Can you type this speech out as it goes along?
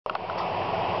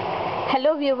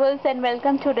Hello viewers and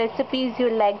welcome to Recipes You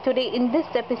Like. Today in this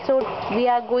episode we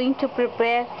are going to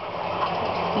prepare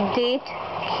date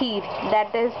kheer,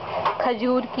 that is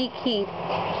Khajur ki kheer.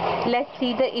 Let's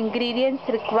see the ingredients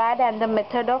required and the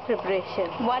method of preparation.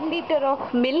 1 liter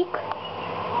of milk,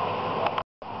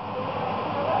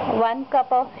 1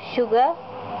 cup of sugar,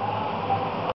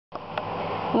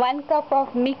 1 cup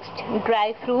of mixed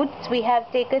dry fruits. We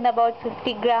have taken about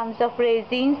 50 grams of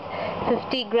raisins,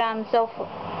 50 grams of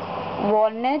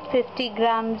walnut, 50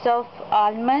 grams of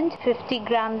almonds, 50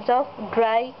 grams of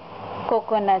dry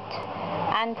coconut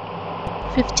and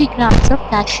 50 grams of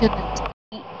cashew nut.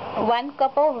 1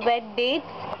 cup of wet dates.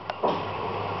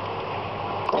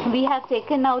 We have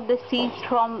taken out the seeds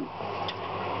from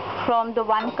the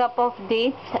 1 cup of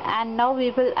dates, and now we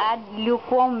will add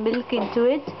lukewarm milk into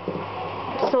it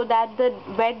so that the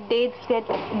wet dates get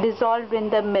dissolved in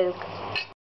the milk.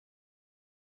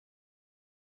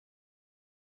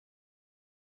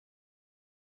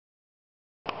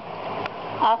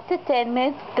 After 10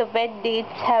 minutes, the wet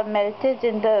dates have melted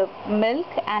in the milk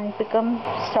and become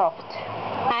soft.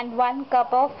 And 1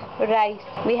 cup of rice.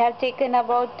 We have taken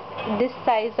about this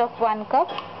size of 1 cup.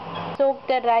 Soak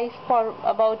the rice for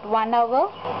about 1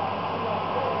 hour.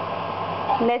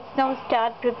 Let's now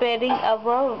start preparing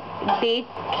our date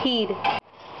kheer.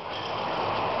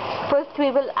 First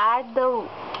we will add the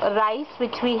rice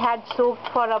which we had soaked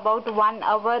for about 1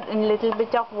 hour in little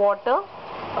bit of water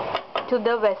to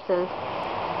the vessel.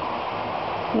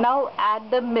 Now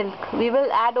add the milk. We will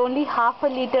add only half a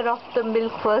liter of the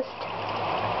milk first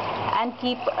and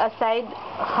keep aside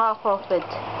half of it.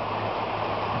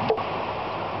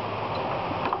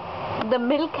 The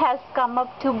milk has come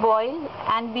up to boil,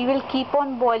 and we will keep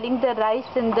on boiling the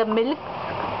rice in the milk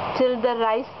till the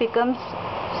rice becomes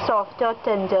soft or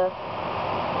tender.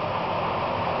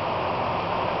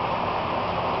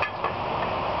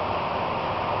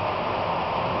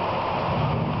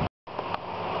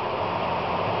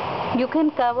 You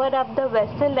can cover up the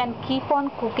vessel and keep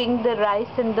on cooking the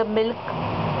rice in the milk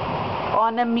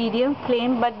on a medium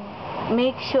flame, but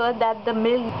make sure that the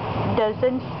milk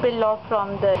doesn't spill off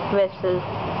from the vessel.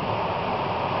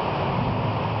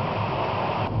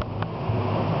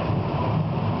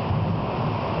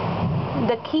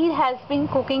 The kheer has been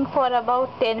cooking for about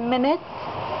 10 minutes.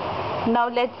 Now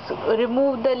let's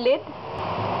remove the lid.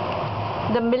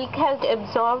 The milk has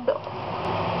absorbed.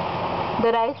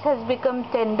 The rice has become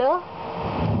tender.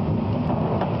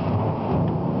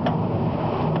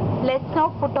 Let's now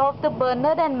put off the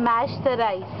burner and mash the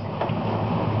rice.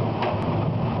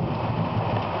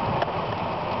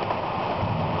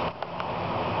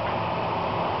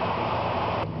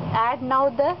 Add now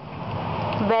the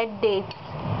wet dates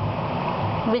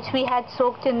which we had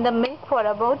soaked in the milk for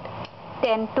about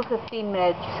 10 to 15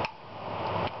 minutes.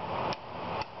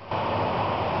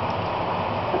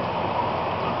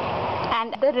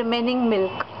 And the remaining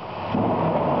milk.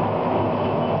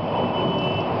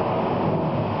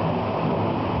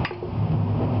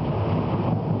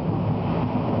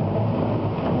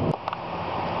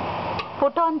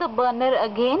 Put on the burner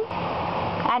again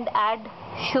and add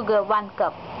sugar 1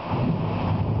 cup.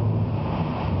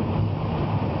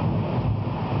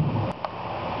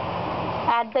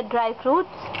 Add the dry fruits.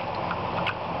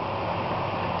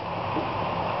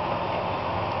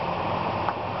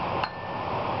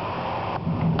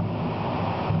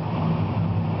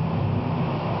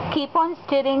 Keep on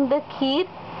stirring the kheer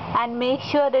and make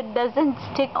sure it doesn't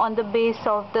stick on the base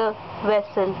of the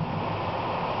vessel.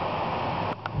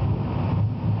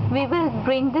 We will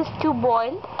bring this to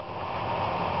boil.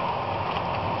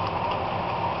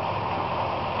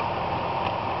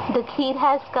 The kheer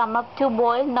has come up to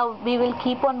boil. Now we will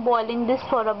keep on boiling this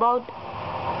for about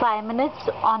 5 minutes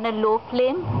on a low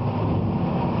flame.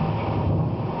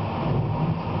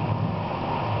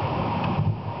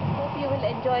 Hope you will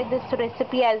enjoy this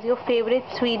recipe as your favorite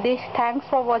sweet dish. Thanks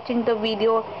for watching the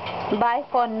video. Bye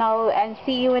for now and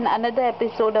see you in another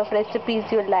episode of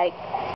Recipes You Like.